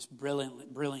it just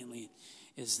brilliantly,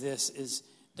 is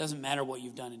doesn't matter what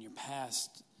you've done in your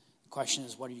past. The question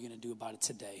is, what are you going to do about it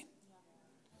today?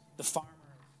 The farmer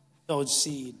sowed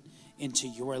seed into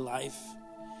your life.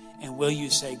 And will you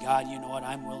say, God, you know what?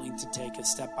 I'm willing to take a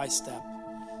step-by-step,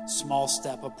 small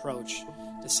step approach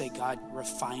to say, God,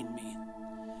 refine me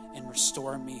and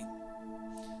restore me.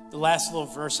 The last little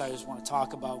verse I just want to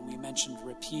talk about when we mentioned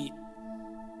repeat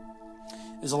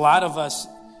is a lot of us,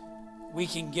 we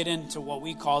can get into what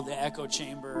we call the echo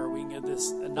chamber, or we can get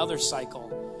this another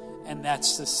cycle, and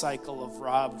that's the cycle of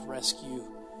rob, rescue,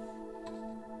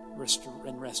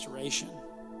 and restoration.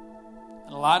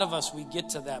 And a lot of us, we get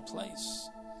to that place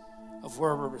of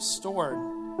where we're restored.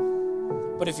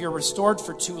 But if you're restored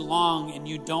for too long and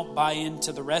you don't buy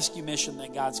into the rescue mission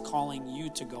that God's calling you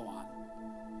to go on,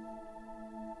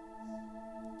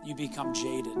 you become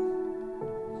jaded.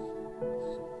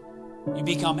 You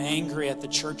become angry at the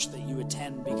church that you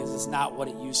attend because it's not what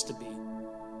it used to be.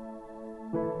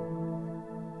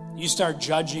 You start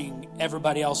judging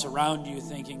everybody else around you,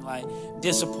 thinking like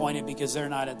disappointed because they're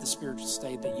not at the spiritual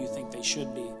state that you think they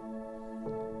should be.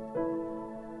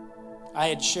 I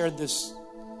had shared this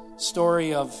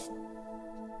story I've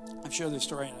shared this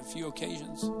story on a few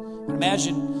occasions. But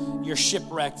imagine you're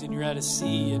shipwrecked and you're at a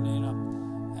sea, and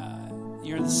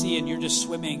you're in the sea and you're just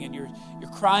swimming and you're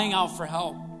crying out for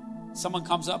help. Someone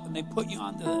comes up and they put you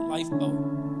on the lifeboat.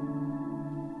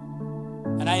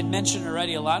 And I had mentioned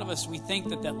already, a lot of us, we think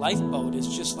that lifeboat is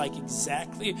just like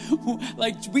exactly,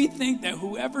 like we think that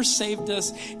whoever saved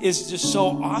us is just so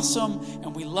awesome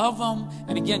and we love them.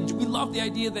 And again, we love the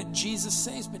idea that Jesus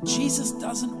saves, but Jesus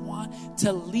doesn't want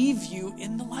to leave you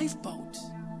in the lifeboat.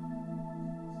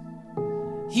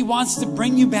 He wants to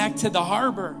bring you back to the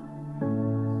harbor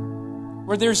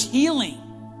where there's healing.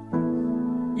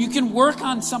 You can work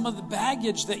on some of the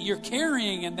baggage that you're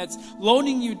carrying and that's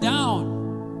loading you down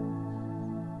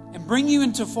and bring you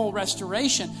into full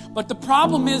restoration. But the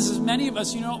problem is many of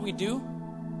us, you know what we do?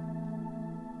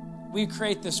 We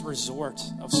create this resort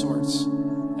of sorts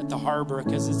at the harbor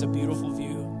because it's a beautiful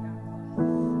view.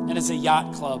 And it's a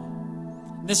yacht club.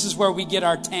 This is where we get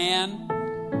our tan.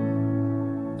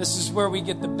 This is where we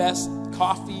get the best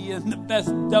coffee and the best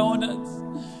donuts.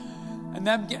 And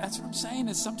that's what I'm saying,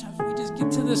 is sometimes we just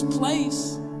get to this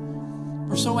place.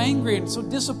 We're so angry and so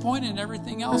disappointed in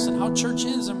everything else and how church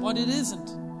is and what it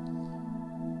isn't.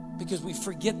 Because we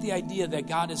forget the idea that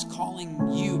God is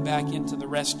calling you back into the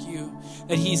rescue.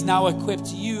 That he's now equipped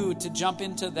you to jump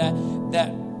into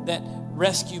that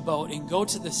rescue boat and go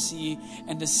to the sea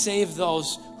and to save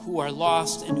those who are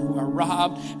lost and who are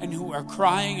robbed and who are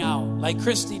crying out like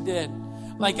Christy did.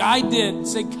 Like I did,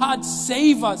 say, God,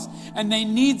 save us. And they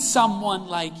need someone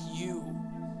like you.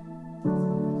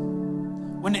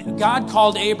 When God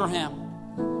called Abram,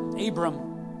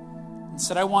 and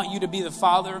said, I want you to be the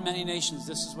father of many nations,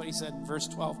 this is what he said in verse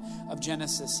 12 of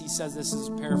Genesis. He says, this is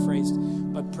paraphrased,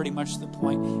 but pretty much the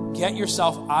point. Get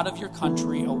yourself out of your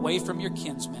country, away from your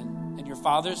kinsmen and your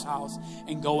father's house,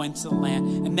 and go into the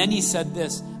land. And then he said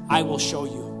this, I will show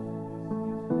you.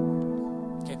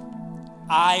 Okay,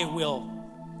 I will.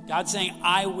 God's saying,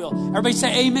 I will. Everybody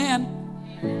say amen.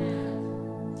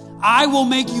 Amen. I will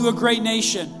make you a great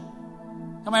nation.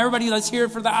 Come on, everybody, let's hear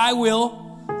it for the I will.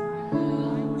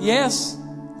 Yes.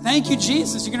 Thank you,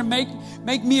 Jesus. You're going to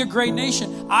make me a great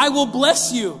nation. I will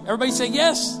bless you. Everybody say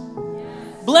yes.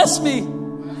 Yes. Bless me.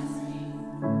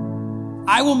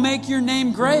 I will make your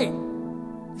name great.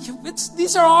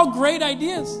 These are all great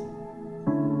ideas.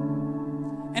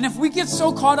 And if we get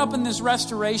so caught up in this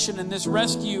restoration and this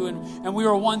rescue and we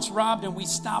were once robbed and we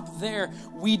stop there,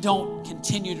 we don't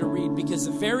continue to read, because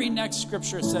the very next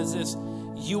scripture says this,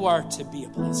 you are to be a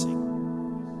blessing.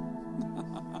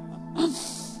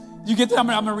 You get that? I'm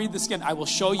going to read this again. I will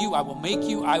show you, I will make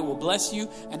you, I will bless you,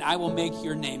 and I will make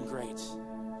your name great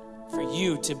for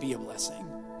you to be a blessing.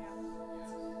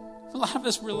 A lot of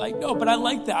us were like, no, but I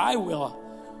like the I will.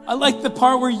 I like the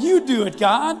part where you do it,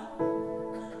 God.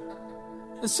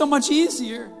 It's so much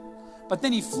easier. But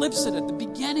then he flips it at the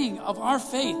beginning of our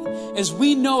faith. As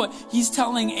we know it, he's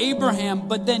telling Abraham,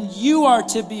 but then you are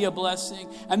to be a blessing.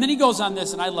 And then he goes on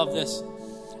this, and I love this.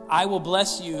 I will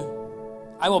bless you.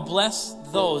 I will bless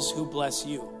those who bless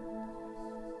you.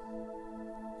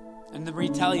 And the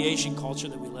retaliation culture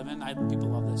that we live in, people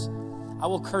love this. I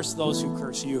will curse those who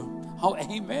curse you. Oh,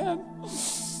 amen.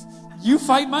 You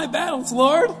fight my battles,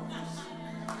 Lord.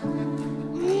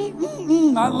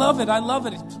 I love it. I love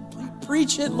it.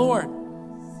 Preach it, Lord.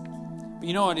 But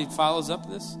you know what he follows up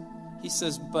this? He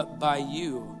says, but by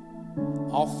you,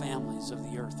 all families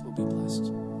of the earth will be blessed.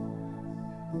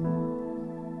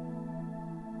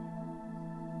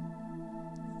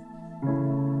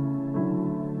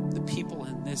 The people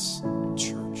in this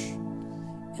church,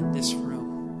 in this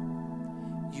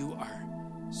room, you are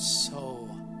so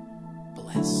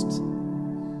blessed.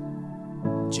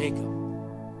 Jacob,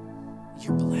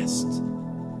 you're blessed.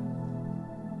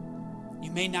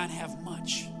 You may not have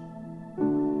much,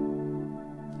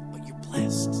 but you're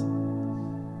blessed.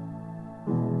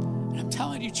 And I'm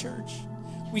telling you, church,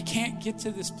 we can't get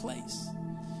to this place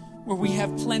where we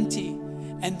have plenty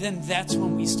and then that's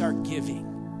when we start giving.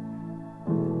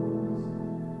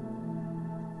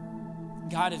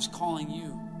 God is calling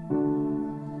you.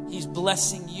 He's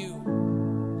blessing you.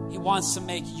 He wants to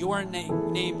make your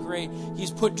name great.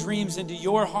 He's put dreams into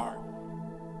your heart.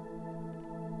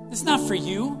 It's not for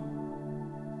you.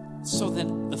 So that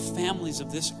the families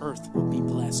of this earth will be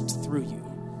blessed through you.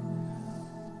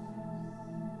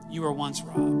 You were once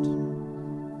robbed.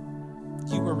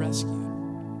 You were rescued.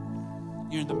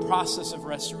 You're in the process of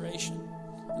restoration.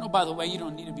 And oh, by the way, you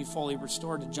don't need to be fully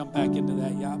restored to jump back into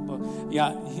that yacht or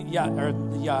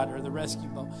the rescue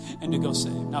boat and to go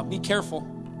save. Now, be careful.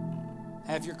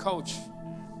 Have your coach.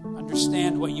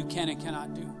 Understand what you can and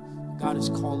cannot do. God has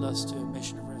called us to a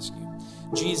mission of rescue.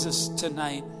 Jesus,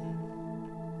 tonight,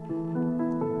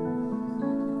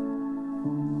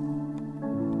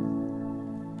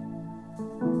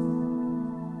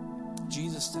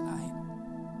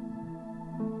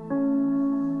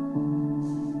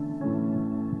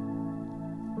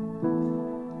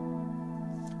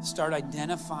 start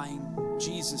identifying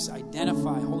Jesus,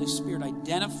 identify Holy Spirit,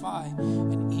 identify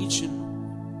in each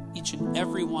and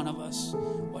every one of us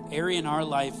what area in our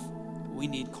life we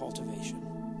need cultivation.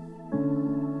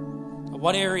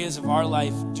 What areas of our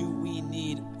life do we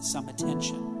need some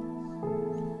attention?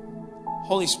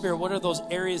 Holy Spirit, what are those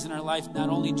areas in our life not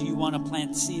only do you want to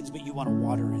plant seeds, but you want to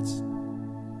water it,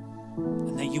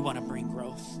 and that you want to bring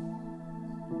growth?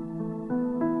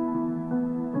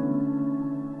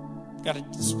 God,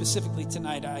 specifically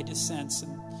tonight, I just sense,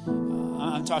 and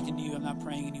I'm talking to you, I'm not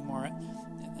praying anymore, and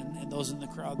those in the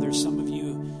crowd, there's some of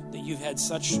you that you've had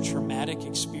such traumatic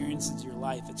experiences in your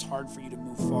life, it's hard for you to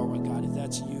move forward. God, if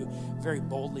that's you, very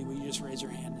boldly, will you just raise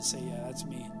your hand and say, yeah, that's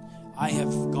me. I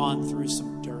have gone through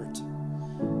some dirt,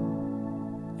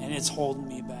 and it's holding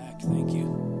me back. Thank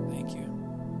you. Thank you.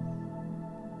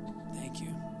 Thank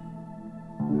you.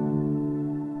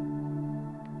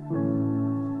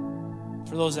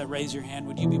 For those that raise your hand,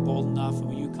 would you be bold enough and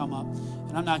will you come up?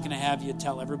 And I'm not going to have you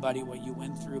tell everybody what you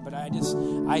went through, but I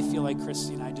feel like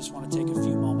Christy and I just want to take a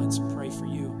few moments and pray for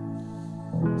you.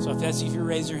 So if you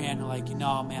raise your hand and like,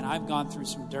 no, man, I've gone through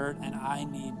some dirt and I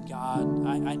need God.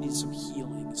 I need some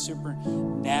healing,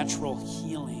 supernatural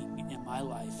healing in my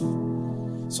life.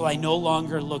 So I no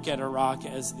longer look at a rock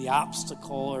as the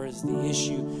obstacle or as the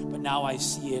issue, but now I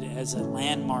see it as a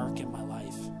landmark in my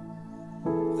life.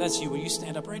 If that's you, will you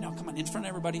stand up right now? Come on, in front of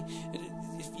everybody.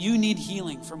 If you need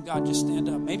healing from God, just stand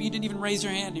up. Maybe you didn't even raise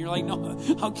your hand and you're like, no,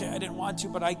 okay, I didn't want to,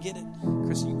 but I get it.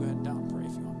 Chris, you can go ahead and down and pray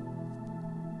if you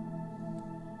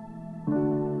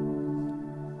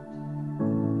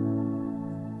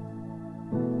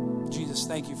want. Jesus,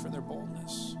 thank you for their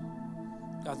boldness.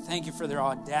 God, thank you for their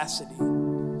audacity.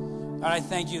 God, I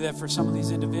thank you that for some of these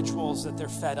individuals that they're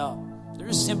fed up. They're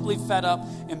just simply fed up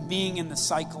and being in the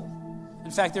cycle. In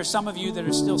fact, there's some of you that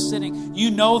are still sitting. You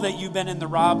know that you've been in the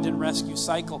robbed and rescue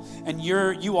cycle, and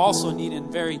you also need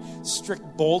in very strict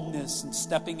boldness and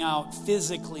stepping out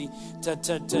physically to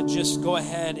just go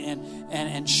ahead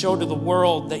and show to the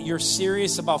world that you're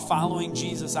serious about following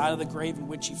Jesus out of the grave in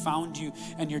which he found you,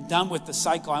 and you're done with the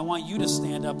cycle. I want you to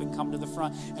stand up and come to the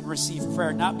front and receive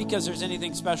prayer, not because there's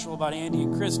anything special about Andy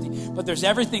and Christy, but there's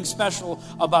everything special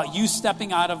about you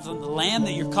stepping out of the land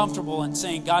that you're comfortable and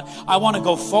saying, God, I want to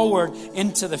go forward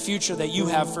into the future that you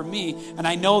have for me. And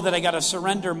I know that I got to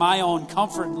surrender my own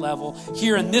comfort level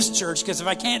here in this church, because if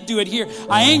I can't do it here,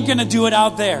 I ain't going to do it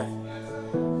out there.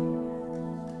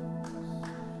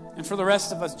 And for the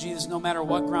rest of us, Jesus, no matter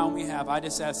what ground we have, I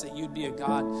just ask that you'd be a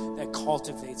God that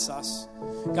cultivates us.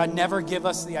 God, never give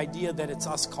us the idea that it's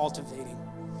us cultivating.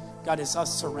 God, it's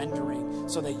us surrendering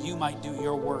so that you might do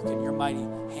your work and your mighty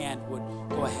hand would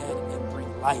go ahead and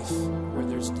bring life where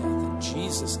there's death. In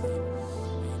Jesus' name.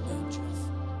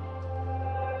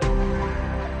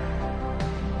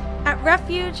 At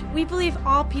Refuge, we believe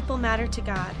all people matter to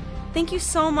God. Thank you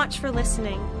so much for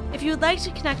listening. If you would like to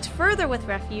connect further with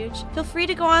Refuge, feel free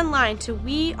to go online to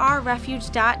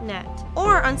wearerefuge.net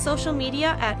or on social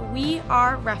media at We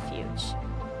Are Refuge.